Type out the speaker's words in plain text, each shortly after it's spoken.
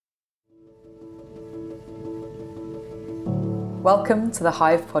Welcome to the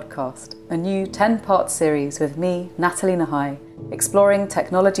Hive podcast, a new 10-part series with me, Natalie Nahai, exploring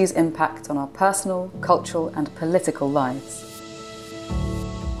technology's impact on our personal, cultural and political lives.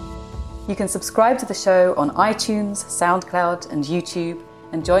 You can subscribe to the show on iTunes, SoundCloud and YouTube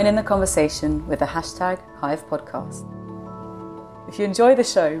and join in the conversation with the hashtag Hive Podcast. If you enjoy the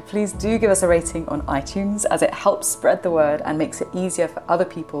show, please do give us a rating on iTunes as it helps spread the word and makes it easier for other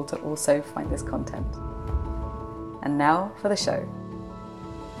people to also find this content. And now for the show.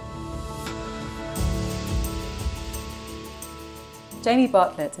 Jamie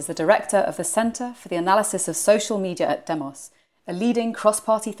Bartlett is the director of the Centre for the Analysis of Social Media at Demos, a leading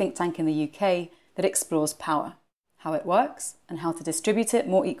cross-party think tank in the UK that explores power, how it works, and how to distribute it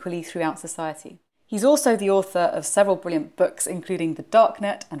more equally throughout society. He's also the author of several brilliant books, including The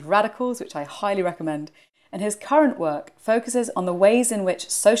Darknet and Radicals, which I highly recommend, and his current work focuses on the ways in which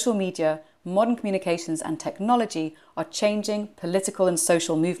social media, modern communications and technology are changing political and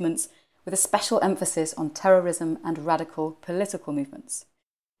social movements, with a special emphasis on terrorism and radical political movements.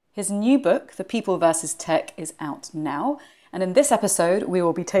 His new book, The People vs. Tech, is out now, and in this episode we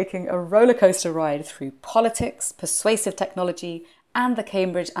will be taking a rollercoaster ride through politics, persuasive technology and the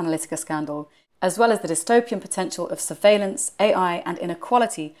Cambridge Analytica scandal, as well as the dystopian potential of surveillance, AI and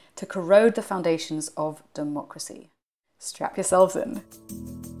inequality to corrode the foundations of democracy. Strap yourselves in.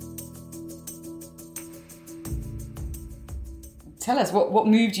 Tell us, what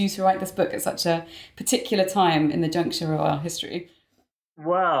moved you to write this book at such a particular time in the juncture of our history?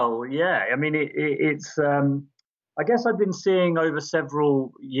 Well, yeah, I mean, it's I guess I've been seeing over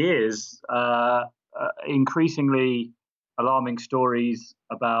several years increasingly alarming stories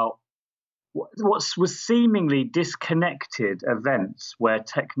about what was seemingly disconnected events where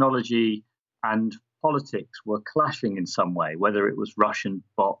technology and politics were clashing in some way, whether it was Russian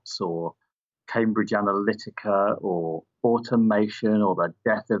bots or Cambridge Analytica or automation or the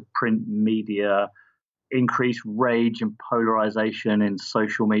death of print media, increased rage and polarization in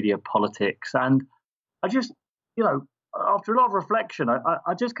social media politics. And I just, after a lot of reflection,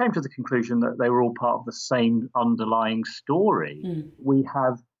 I just came to the conclusion that they were all part of the same underlying story. We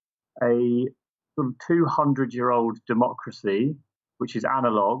have a sort of 200-year-old democracy, which is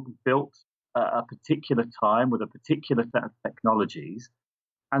analog, built at a particular time with a particular set of technologies.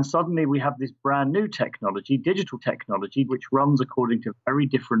 And suddenly we have this brand new technology, digital technology, which runs according to very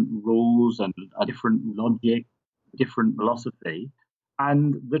different rules and a different logic, different philosophy.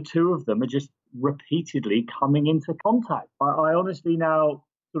 And the two of them are just repeatedly coming into contact. I honestly now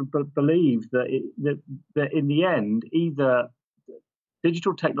sort of believe that in the end, either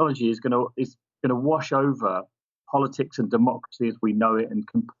digital technology is going to wash over politics and democracy as we know it and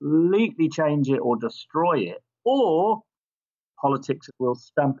completely change it or destroy it, or politics will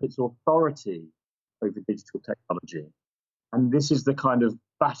stamp its authority over digital technology. And this is the kind of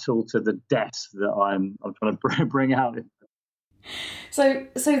battle to the death that I'm trying to bring out. So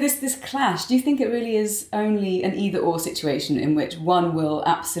this clash, do you think it really is only an either-or situation in which one will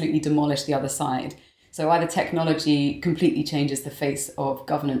absolutely demolish the other side? So either technology completely changes the face of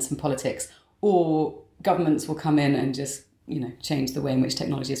governance and politics, or governments will come in and just change the way in which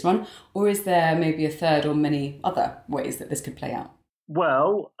technology is run? Or is there maybe a third or many other ways that this could play out?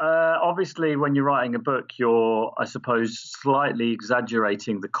 Well, obviously, when you're writing a book, you're, I suppose, slightly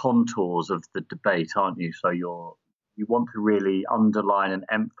exaggerating the contours of the debate, aren't you? So you want to really underline and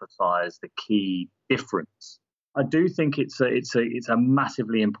emphasize the key difference. I do think it's a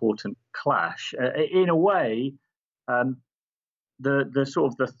massively important clash. In a way, the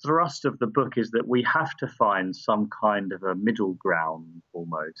sort of the thrust of the book is that we have to find some kind of a middle ground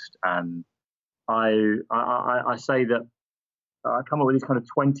almost. And I say that I come up with these kind of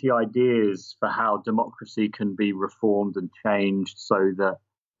 20 ideas for how democracy can be reformed and changed so that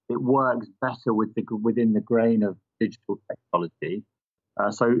it works better within the grain of digital technology.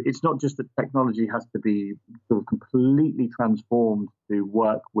 So it's not just that technology has to be sort of completely transformed to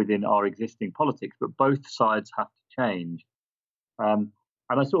work within our existing politics, but both sides have to change. And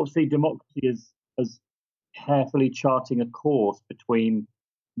I sort of see democracy as carefully charting a course between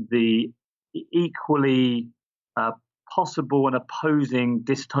the equally possible and opposing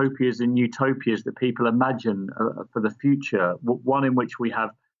dystopias and utopias that people imagine for the future. One in which we have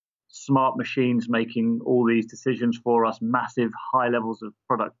smart machines making all these decisions for us, massive high levels of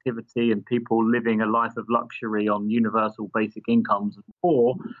productivity and people living a life of luxury on universal basic incomes,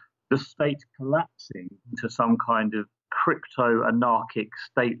 or the state collapsing into some kind of crypto-anarchic,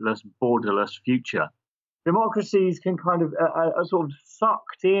 stateless, borderless future. Democracies can kind of are sort of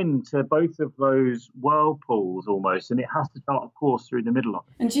sucked into both of those whirlpools almost, and it has to chart a course through the middle of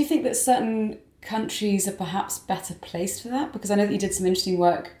it. And do you think that certain countries are perhaps better placed for that? Because I know that you did some interesting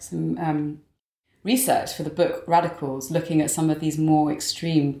work, some research for the book Radicals, looking at some of these more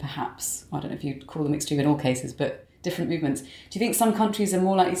extreme, perhaps, I don't know if you'd call them extreme in all cases, but different movements. Do you think some countries are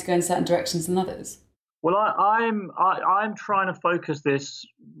more likely to go in certain directions than others? Well, I'm trying to focus this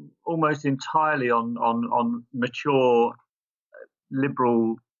almost entirely on mature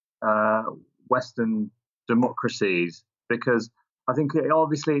liberal Western democracies, because I think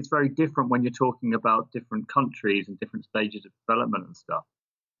obviously it's very different when you're talking about different countries and different stages of development and stuff.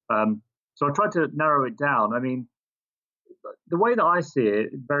 So I tried to narrow it down. I mean, the way that I see it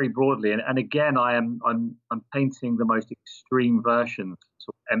very broadly, and again, I'm painting the most extreme version,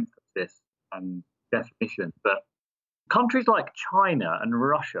 sort of emphasis and definition. But countries like China and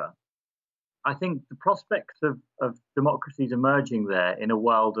Russia, I think the prospects of democracies emerging there in a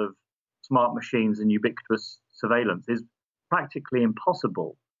world of smart machines and ubiquitous surveillance is practically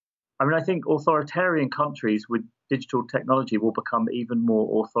impossible. I mean, I think authoritarian countries with digital technology will become even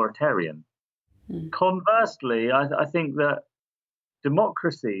more authoritarian. Conversely, I think that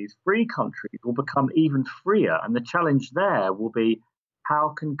democracies, free countries, will become even freer. And the challenge there will be, how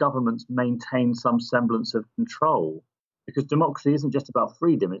can governments maintain some semblance of control? Because democracy isn't just about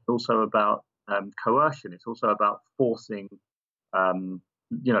freedom, it's also about coercion. It's also about forcing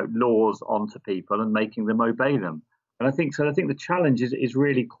laws onto people and making them obey them. And I think the challenge is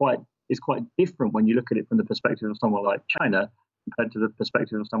really quite different when you look at it from the perspective of someone like China compared to the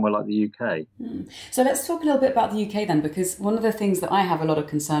perspective of somewhere like the UK. So let's talk a little bit about the UK then, because one of the things that I have a lot of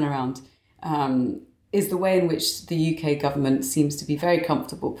concern around is the way in which the UK government seems to be very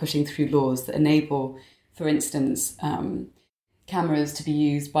comfortable pushing through laws that enable, for instance, cameras to be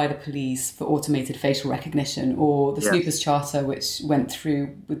used by the police for automated facial recognition, or the Snoopers Charter, which went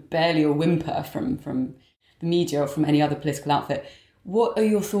through with barely a whimper from the media or from any other political outfit. What are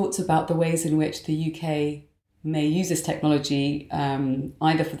your thoughts about the ways in which the UK may use this technology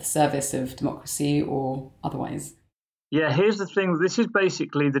either for the service of democracy or otherwise? Yeah, here's the thing. This is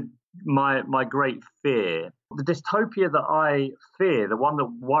basically my great fear. The dystopia that I fear, the one that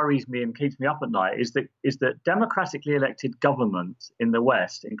worries me and keeps me up at night, is that democratically elected governments in the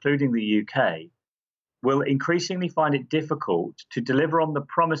West, including the UK, will increasingly find it difficult to deliver on the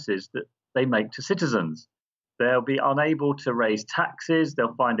promises that they make to citizens. They'll be unable to raise taxes.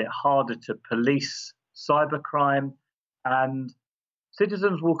 They'll find it harder to police cybercrime, and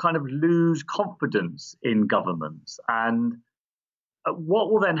citizens will kind of lose confidence in governments. And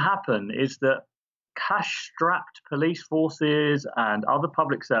what will then happen is that cash-strapped police forces and other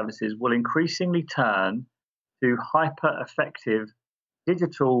public services will increasingly turn to hyper-effective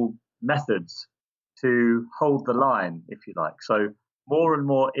digital methods to hold the line, if you like. So more and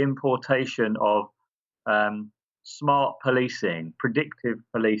more importation of smart policing, predictive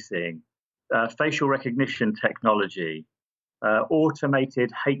policing, facial recognition technology,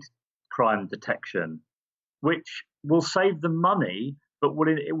 automated hate crime detection, which will save them money, but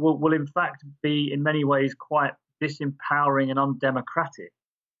will in fact be in many ways quite disempowering and undemocratic.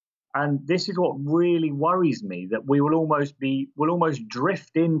 And this is what really worries me, that we'll almost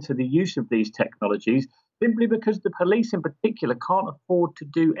drift into the use of these technologies simply because the police in particular can't afford to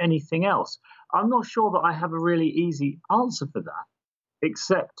do anything else. I'm not sure that I have a really easy answer for that,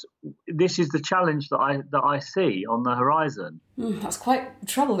 except this is the challenge that I see on the horizon. That's quite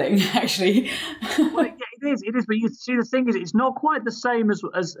troubling, actually. Well, yeah, it is. But you see, the thing is, it's not quite the same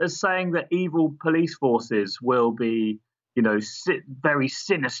as saying that evil police forces will be, very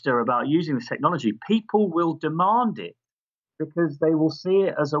sinister about using this technology. People will demand it because they will see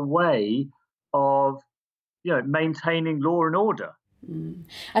it as a way of, maintaining law and order.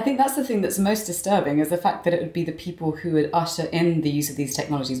 I think that's the thing that's most disturbing, is the fact that it would be the people who would usher in the use of these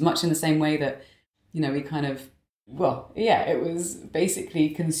technologies, much in the same way that, we kind of, it was basically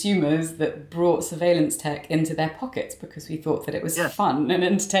consumers that brought surveillance tech into their pockets because we thought that it was fun and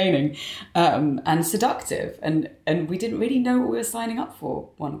entertaining and seductive. And we didn't really know what we were signing up for.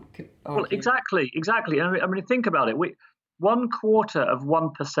 Exactly. I mean, think about it.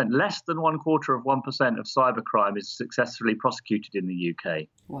 1/4%, less than 1/4% of cybercrime is successfully prosecuted in the UK.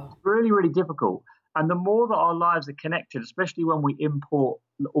 Wow. It's really, really difficult. And the more that our lives are connected, especially when we import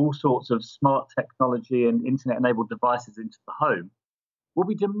all sorts of smart technology and internet-enabled devices into the home, we'll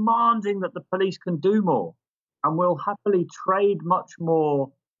be demanding that the police can do more. And we'll happily trade much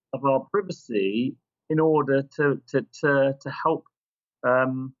more of our privacy in order to help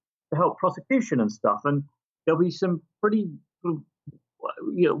prosecution and stuff. And there'll be some pretty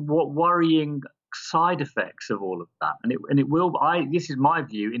worrying side effects of all of that, and it will. This is my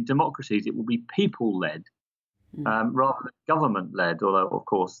view. In democracies, it will be people-led rather than government-led. Although, of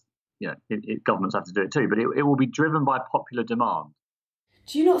course, governments have to do it too, but it will be driven by popular demand.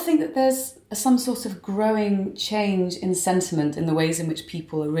 Do you not think that there's some sort of growing change in sentiment in the ways in which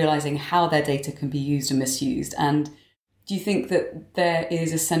people are realising how their data can be used and misused? And do you think that there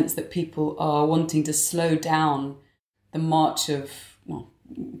is a sense that people are wanting to slow down the march of,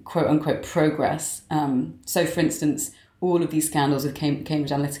 quote unquote, progress? So, for instance, all of these scandals with Cambridge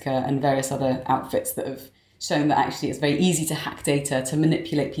Analytica and various other outfits that have shown that actually it's very easy to hack data, to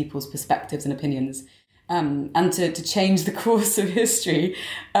manipulate people's perspectives and opinions, and to change the course of history.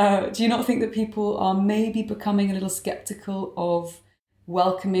 Do you not think that people are maybe becoming a little sceptical of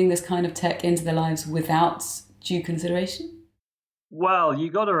welcoming this kind of tech into their lives without due consideration? Well,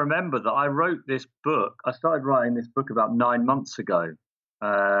 you got to remember that I wrote this book. I started writing this book about 9 months ago.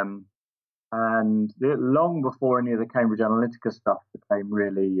 And long before any of the Cambridge Analytica stuff became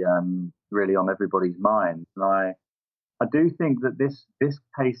really on everybody's mind. And I do think that this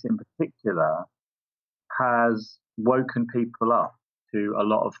case in particular has woken people up to a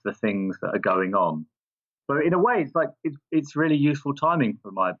lot of the things that are going on. So in a way, it's really useful timing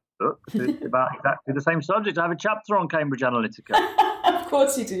for my book, because it's about exactly the same subject. I have a chapter on Cambridge Analytica. Of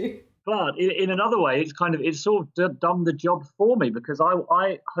course you do. But in another way, it's sort of done the job for me, because I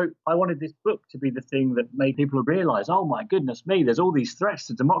wanted this book to be the thing that made people realise, oh my goodness me, there's all these threats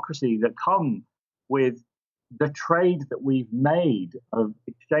to democracy that come with the trade that we've made of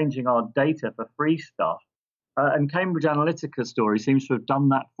exchanging our data for free stuff. And Cambridge Analytica's story seems to have done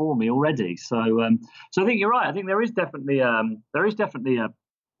that for me already. So I think you're right. I think there is definitely a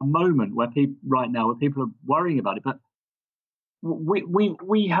moment where people are worrying about it. But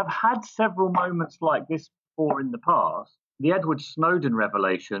we have had several moments like this before in the past. The Edward Snowden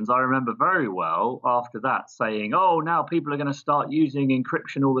revelations, I remember very well after that saying, oh, now people are going to start using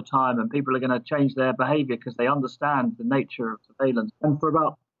encryption all the time and people are going to change their behavior because they understand the nature of surveillance. And for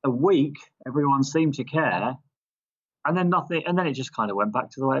about a week, everyone seemed to care. And then nothing, and then it just kind of went back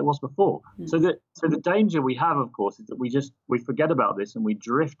to the way it was before. Mm. So the danger we have, of course, is that we forget about this and we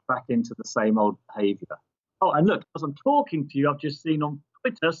drift back into the same old behavior. Oh, and look, as I'm talking to you, I've just seen on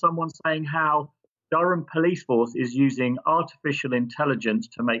Twitter someone saying how Durham Police Force is using artificial intelligence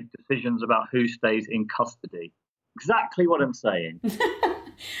to make decisions about who stays in custody. Exactly what I'm saying.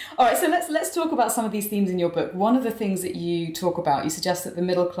 All right, so let's talk about some of these themes in your book. One of the things that you talk about, you suggest that the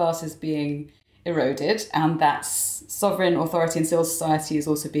middle class is being eroded and that sovereign authority and civil society is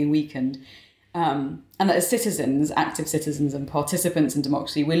also being weakened. And that as citizens, active citizens and participants in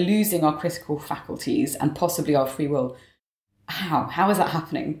democracy, we're losing our critical faculties and possibly our free will. How is that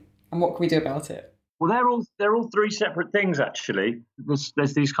happening? And what can we do about it? Well, they're all three separate things, actually.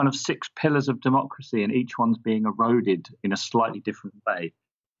 There's these kind of 6 pillars of democracy, and each one's being eroded in a slightly different way.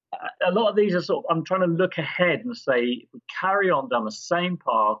 A lot of these are I'm trying to look ahead and say, if we carry on down the same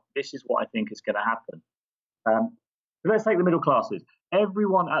path, this is what I think is going to happen. But let's take the middle classes.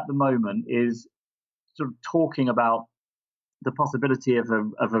 Everyone at the moment is sort of talking about the possibility of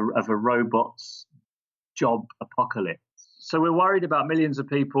a robot's job apocalypse. So we're worried about millions of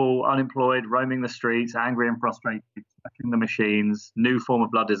people unemployed, roaming the streets, angry and frustrated, smashing the machines, new form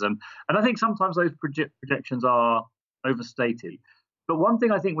of bloodism. And I think sometimes those projections are overstated. But one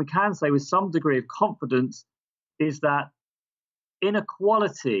thing I think we can say with some degree of confidence is that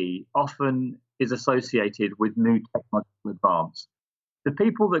inequality often is associated with new technological advance. The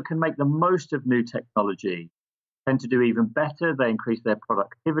people that can make the most of new technology tend to do even better. They increase their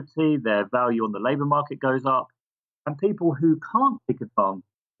productivity, their value on the labour market goes up. And people who can't take advantage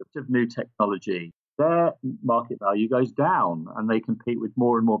of new technology, their market value goes down and they compete with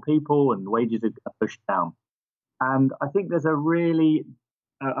more and more people and wages are pushed down. And I think there's a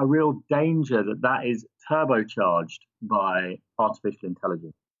real danger that is turbocharged by artificial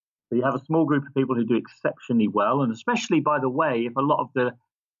intelligence. So you have a small group of people who do exceptionally well, and especially, by the way, if a lot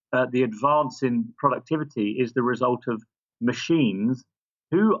of the advance in productivity is the result of machines,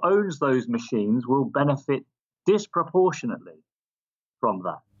 who owns those machines will benefit disproportionately from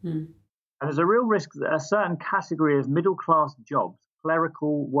that. And there's a real risk that a certain category of middle-class jobs,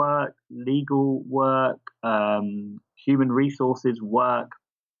 clerical work, legal work, human resources work,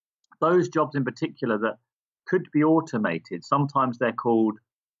 those jobs in particular that could be automated, sometimes they're called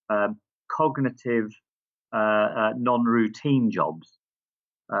cognitive non-routine jobs.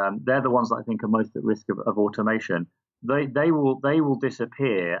 They're the ones that I think are most at risk of automation. They will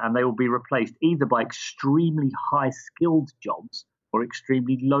disappear and they will be replaced either by extremely high skilled jobs or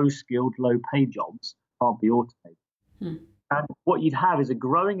extremely low skilled, low paid jobs can't be automated. And what you'd have is a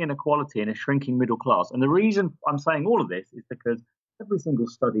growing inequality and a shrinking middle class. And the reason I'm saying all of this is because every single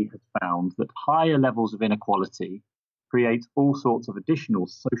study has found that higher levels of inequality creates all sorts of additional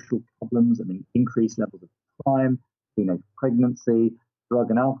social problems and increased levels of crime, teenage pregnancy, drug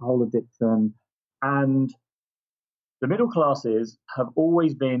and alcohol addiction. And the middle classes have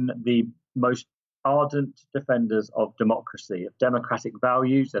always been the most ardent defenders of democracy, of democratic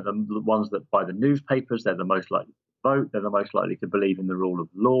values. They're the ones that buy the newspapers. They're the most likely to vote. They're the most likely to believe in the rule of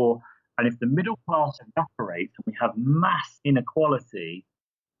law. And if the middle class evaporates and we have mass inequality,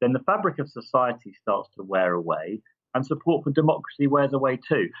 then the fabric of society starts to wear away and support for democracy wears away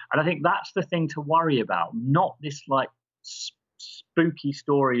too. And I think that's the thing to worry about, not this like spooky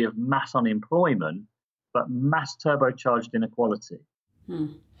story of mass unemployment, but mass turbocharged inequality.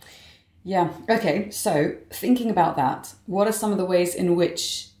 Yeah. Okay. So thinking about that, what are some of the ways in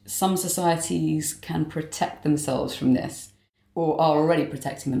which some societies can protect themselves from this or are already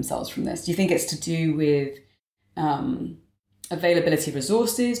protecting themselves from this? Do you think it's to do with availability of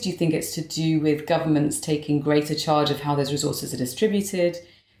resources? Do you think it's to do with governments taking greater charge of how those resources are distributed?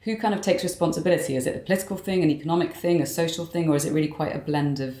 Who kind of takes responsibility? Is it a political thing, an economic thing, a social thing, or is it really quite a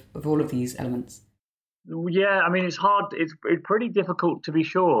blend of all of these elements? Yeah, I mean, it's hard. It's pretty difficult to be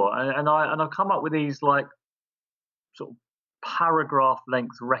sure. And I've come up with these like sort of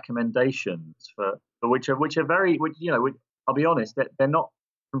paragraph-length recommendations for which are very, I'll be honest, that they're not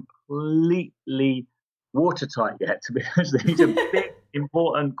completely watertight yet. To be honest, these are big,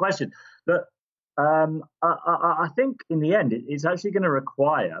 important questions. But I think in the end, it's actually going to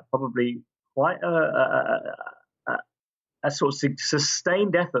require probably quite a sort of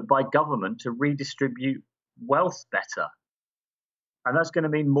sustained effort by government to redistribute wealth better. And that's going to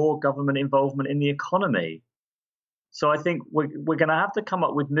mean more government involvement in the economy. So I think we're going to have to come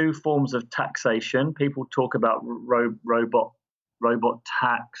up with new forms of taxation. People talk about robot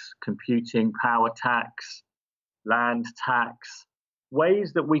tax, computing power tax, land tax,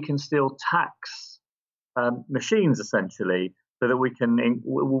 ways that we can still tax machines essentially, so that we can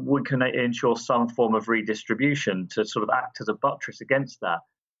ensure some form of redistribution to sort of act as a buttress against that.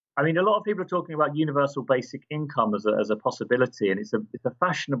 I mean, a lot of people are talking about universal basic income as a possibility, and it's a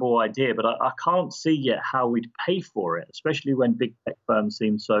fashionable idea, but I can't see yet how we'd pay for it, especially when big tech firms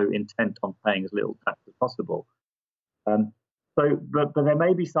seem so intent on paying as little tax as possible. But there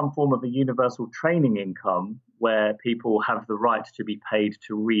may be some form of a universal training income where people have the right to be paid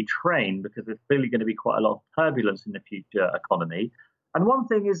to retrain, because there's clearly going to be quite a lot of turbulence in the future economy. And one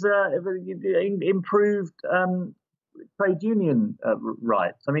thing is improved trade union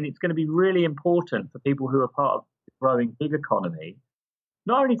rights. I mean, it's going to be really important for people who are part of the growing gig economy,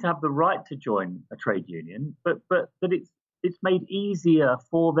 not only to have the right to join a trade union, but that it's made easier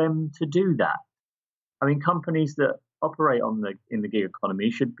for them to do that. I mean, companies that operate in the gig economy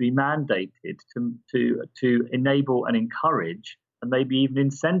should be mandated to enable and encourage and maybe even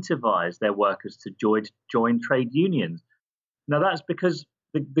incentivize their workers to join trade unions. Now, that's because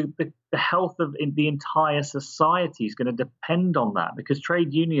the health of the entire society is going to depend on that, because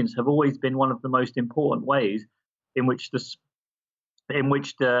trade unions have always been one of the most important ways in which the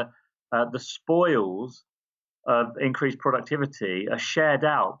spoils of increased productivity are shared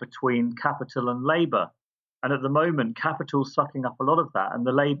out between capital and labour. And at the moment, capital's sucking up a lot of that, and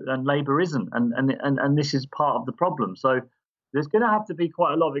labour isn't, and this is part of the problem. So there's going to have to be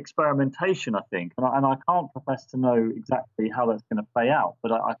quite a lot of experimentation, I think, and I can't profess to know exactly how that's going to play out,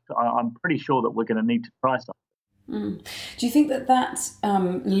 but I'm pretty sure that we're going to need to try something. Do you think that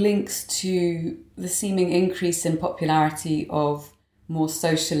links to the seeming increase in popularity of more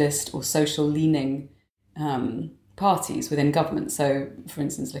socialist or social-leaning parties within government? So, for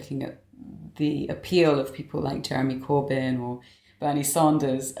instance, looking at the appeal of people like Jeremy Corbyn or Bernie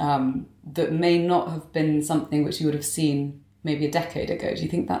Sanders, that may not have been something which you would have seen maybe a decade ago. Do you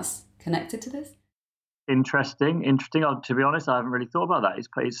think that's connected to this? Interesting. To be honest, I haven't really thought about that. It's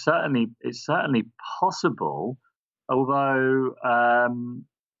certainly possible, although I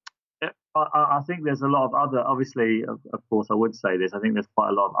think there's a lot of other. Obviously, of course, I would say this. I think there's quite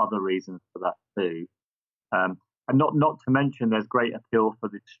a lot of other reasons for that too. And not to mention, there's great appeal for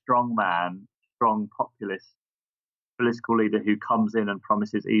the strong populist political leader who comes in and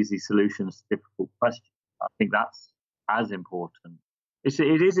promises easy solutions to difficult questions. I think that's as important.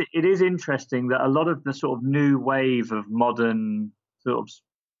 It is interesting that a lot of the sort of new wave of modern sort of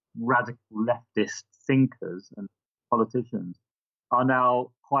radical leftist thinkers and politicians are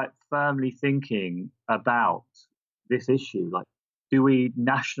now quite firmly thinking about this issue. Like, do we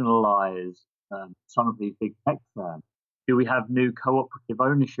nationalize some of these big tech firms? Do we have new cooperative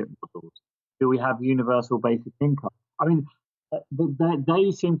ownership models? Do we have universal basic income? I mean,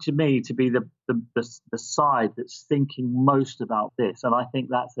 they seem to me to be the side that's thinking most about this, and I think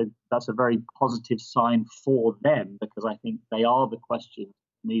that's a very positive sign for them, because I think they are the questions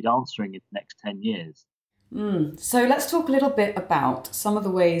that need answering in the next 10 years. So let's talk a little bit about some of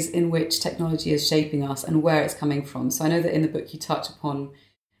the ways in which technology is shaping us and where it's coming from. So I know that in the book you touch upon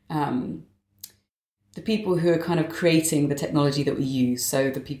the people who are kind of creating the technology that we use. So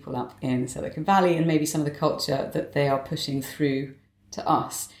the people up in Silicon Valley and maybe some of the culture that they are pushing through to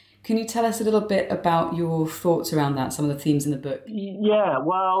us. Can you tell us a little bit about your thoughts around that, some of the themes in the book? Yeah,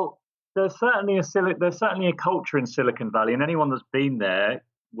 well, there's certainly a culture in Silicon Valley, and anyone that's been there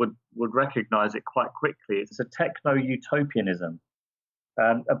would recognize it quite quickly. It's a techno-utopianism,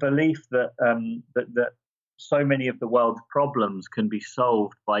 a belief that so many of the world's problems can be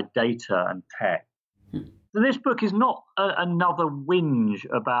solved by data and tech. So this book is not another whinge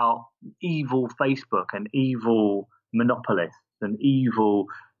about evil Facebook and evil monopolists and evil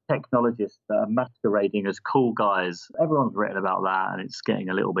technologists that are masquerading as cool guys. Everyone's written about that, and it's getting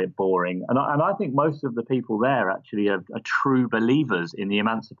a little bit boring. And I think most of the people there actually are true believers in the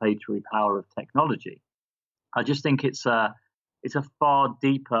emancipatory power of technology. I just think it's a far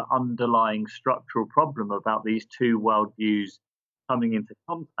deeper underlying structural problem about these two worldviews coming into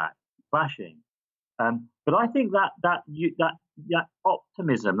contact, clashing. But I think that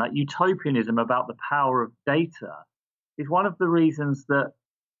optimism, that utopianism about the power of data, is one of the reasons that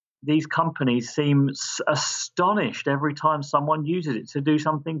these companies seem astonished every time someone uses it to do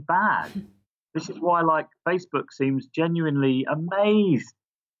something bad. This is why, like, Facebook seems genuinely amazed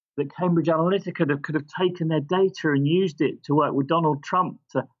that Cambridge Analytica could have taken their data and used it to work with Donald Trump.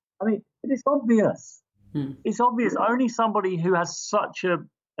 It is obvious. It's obvious. Only somebody who has such a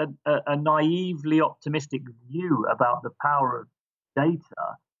naively optimistic view about the power of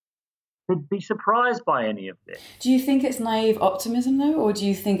data could be surprised by any of this. Do you think it's naive optimism, though, or do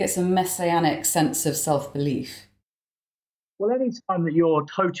you think it's a messianic sense of self-belief? Well, any time that you're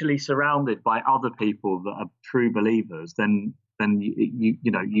totally surrounded by other people that are true believers, then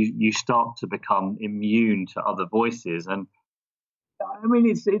you start to become immune to other voices. And I mean,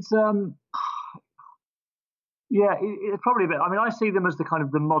 it's probably a bit. I mean, I see them as the kind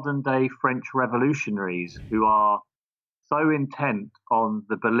of the modern day French revolutionaries who are so intent on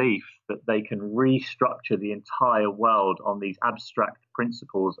the belief that they can restructure the entire world on these abstract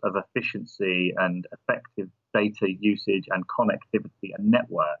principles of efficiency and effective data usage and connectivity and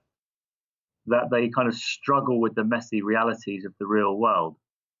network, that they kind of struggle with the messy realities of the real world.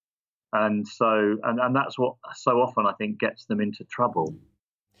 And so, and that's what so often I think gets them into trouble.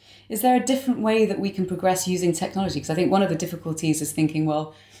 Is there a different way that we can progress using technology? Because I think one of the difficulties is thinking,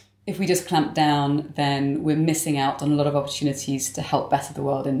 well, if we just clamp down, then we're missing out on a lot of opportunities to help better the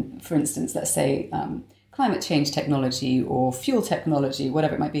world. And for instance, let's say climate change technology or fuel technology,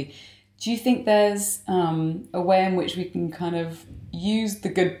 whatever it might be. Do you think there's a way in which we can kind of use the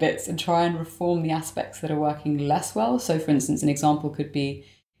good bits and try and reform the aspects that are working less well? So, for instance, an example could be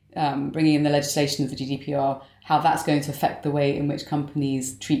bringing in the legislation of the GDPR, how that's going to affect the way in which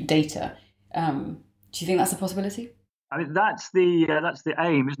companies treat data. Do you think that's a possibility? I mean, that's the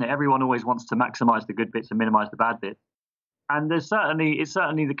aim, isn't it? Everyone always wants to maximise the good bits and minimise the bad bits. And it's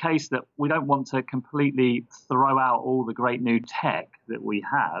certainly the case that we don't want to completely throw out all the great new tech that we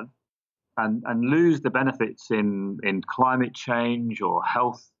have and lose the benefits in climate change or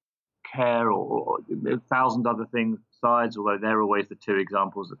health care or 1,000 other things besides, although they're always the two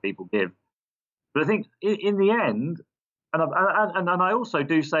examples that people give. But I think in the end, and I also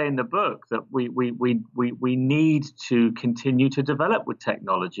do say in the book that we need to continue to develop with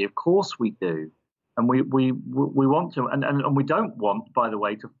technology. Of course we do. And we want to, and we don't want, by the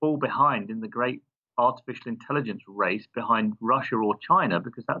way, to fall behind in the great artificial intelligence race behind Russia or China,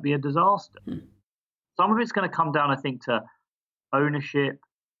 because that'd be a disaster. Some of it's going to come down, I think, to ownership,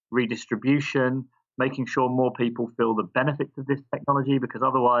 redistribution, making sure more people feel the benefits of this technology, because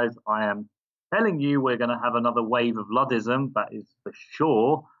otherwise I am telling you we're going to have another wave of Luddism, that is for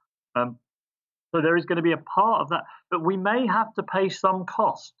sure. So there is going to be a part of that, but we may have to pay some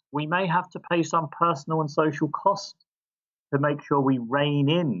cost. We may have to pay some personal and social cost to make sure we rein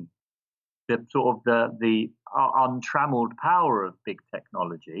in the sort of the untrammeled power of big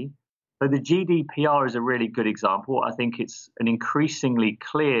technology. So the GDPR is a really good example. I think it's an increasingly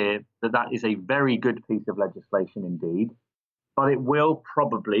clear that is a very good piece of legislation indeed, but it will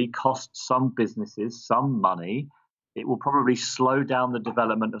probably cost some businesses some money. It will probably slow down the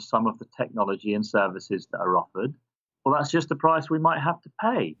development of some of the technology and services that are offered. Well, that's just the price we might have to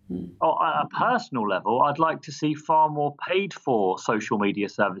pay. At a personal level, I'd like to see far more paid for social media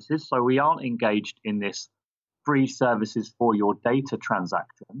services, so we aren't engaged in this free services for your data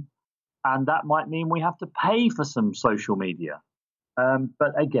transaction. And that might mean we have to pay for some social media.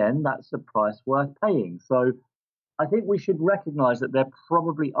 But again, that's a price worth paying. So I think we should recognize that there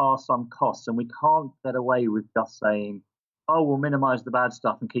probably are some costs, and we can't get away with just saying, oh, we'll minimize the bad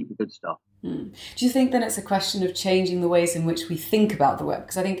stuff and keep the good stuff. Do you think then it's a question of changing the ways in which we think about the web?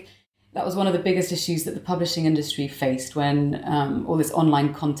 Because I think that was one of the biggest issues that the publishing industry faced when all this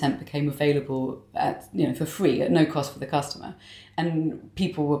online content became available for free at no cost for the customer. And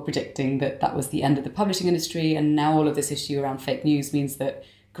people were predicting that that was the end of the publishing industry. And now all of this issue around fake news means that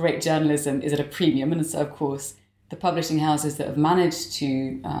great journalism is at a premium. And so, of course, the publishing houses that have managed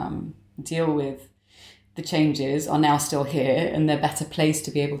to deal with the changes are now still here, and they're better placed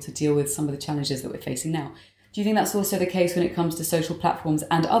to be able to deal with some of the challenges that we're facing now. Do you think that's also the case when it comes to social platforms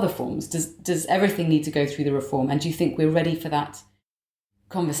and other forms? Does everything need to go through the reform? And do you think we're ready for that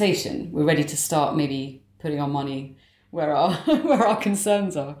conversation? We're ready to start maybe putting our money where our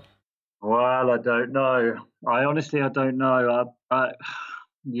concerns are? Well, I don't know. I don't know.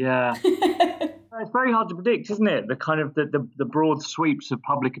 Yeah. It's very hard to predict, isn't it? The kind of the broad sweeps of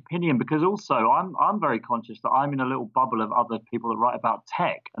public opinion, because also I'm very conscious that I'm in a little bubble of other people that write about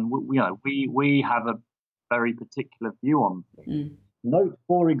tech, and we have a very particular view on things. Note,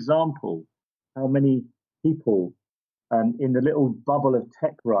 for example, how many people in the little bubble of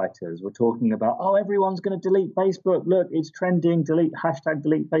tech writers were talking about, oh, everyone's going to delete Facebook. Look, it's trending. Delete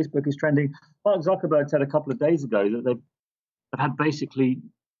Facebook is trending. Mark Zuckerberg said a couple of days ago that they've had basically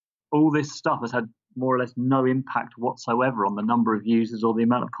all this stuff has had more or less no impact whatsoever on the number of users or the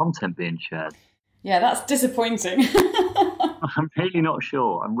amount of content being shared. Yeah, that's disappointing. I'm really not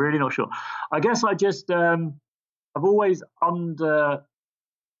sure. I guess I just, I've always undervalued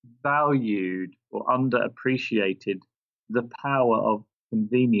or underappreciated the power of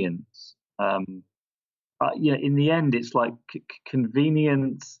convenience. In the end, it's like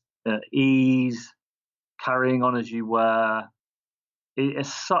convenience, ease, carrying on as you were,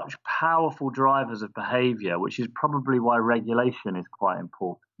 is such powerful drivers of behaviour, which is probably why regulation is quite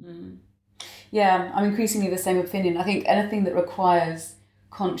important. Yeah, I'm increasingly the same opinion. I think anything that requires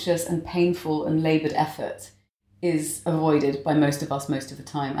conscious and painful and laboured effort is avoided by most of us most of the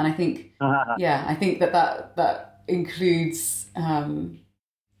time. And I think, I think that includes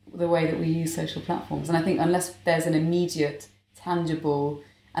the way that we use social platforms. And I think unless there's an immediate, tangible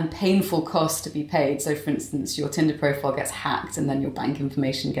and painful cost to be paid, so for instance, your Tinder profile gets hacked and then your bank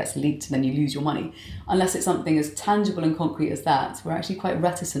information gets leaked and then you lose your money, unless it's something as tangible and concrete as that, we're actually quite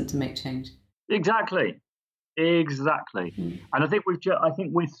reticent to make change. Exactly. And I think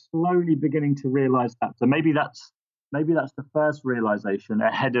we're slowly beginning to realise that. So maybe that's the first realisation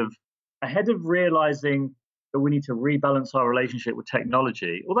ahead of realising that we need to rebalance our relationship with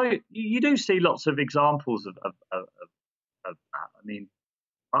technology. Although you do see lots of examples of that. I mean,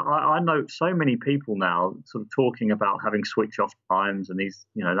 I know so many people now sort of talking about having switch off times and these,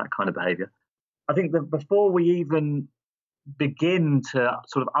 that kind of behaviour. I think that before we even begin to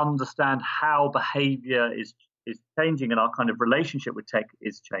sort of understand how behaviour is changing and our kind of relationship with tech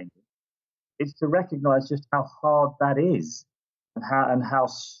is changing, it's to recognise just how hard that is and how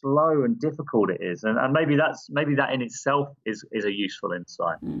slow and difficult it is. And maybe that in itself is a useful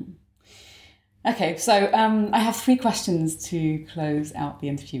insight. Okay, so I have 3 questions to close out the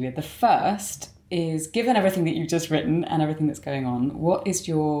interview with. The first is, given everything that you've just written and everything that's going on, what is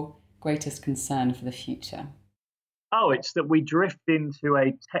your greatest concern for the future? Oh, it's that we drift into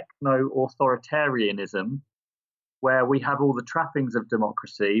a techno-authoritarianism where we have all the trappings of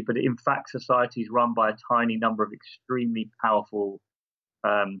democracy, but in fact society is run by a tiny number of extremely powerful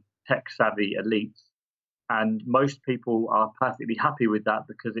tech-savvy elites. And most people are perfectly happy with that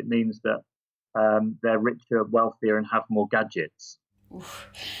because it means that they're richer, wealthier, and have more gadgets. Oof.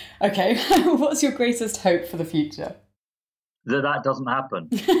 Okay, what's your greatest hope for the future? That doesn't happen.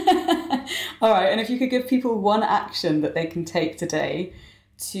 All right, and if you could give people one action that they can take today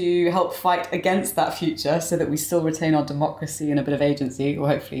to help fight against that future so that we still retain our democracy and a bit of agency, or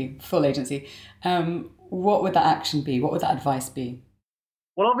hopefully full agency, what would that action be? What would that advice be?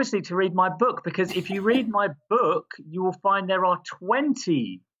 Well, obviously to read my book, because if you read my book, you will find there are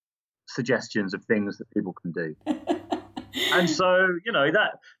 20 suggestions of things that people can do. And so,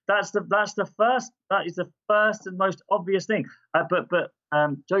 that is the first and most obvious thing. But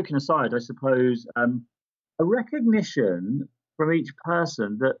joking aside, I suppose a recognition from each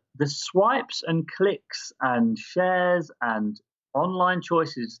person that the swipes and clicks and shares and online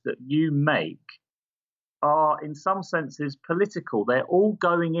choices that you make are in some senses political. They're all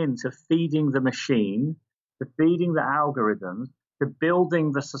going into feeding the machine, to feeding the algorithms. to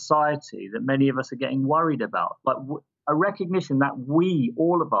building the society that many of us are getting worried about. But a recognition that we,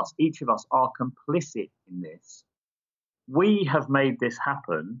 all of us, each of us, are complicit in this. We have made this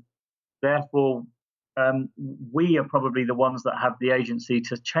happen. Therefore, we are probably the ones that have the agency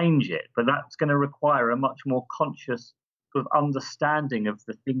to change it. But that's going to require a much more conscious sort of understanding of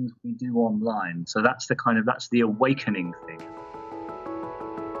the things we do online. So that's the awakening thing.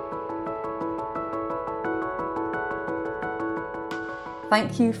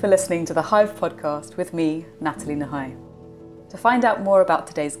 Thank you for listening to the Hive podcast with me, Natalie Nahai. To find out more about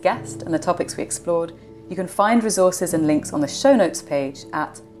today's guest and the topics we explored, you can find resources and links on the show notes page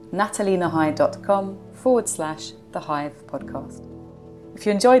at natalienahai.com/The Hive podcast. If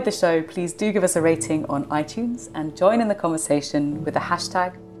you enjoyed the show, please do give us a rating on iTunes and join in the conversation with the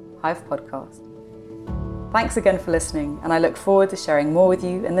hashtag Hive Podcast. Thanks again for listening, and I look forward to sharing more with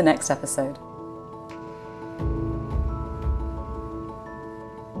you in the next episode.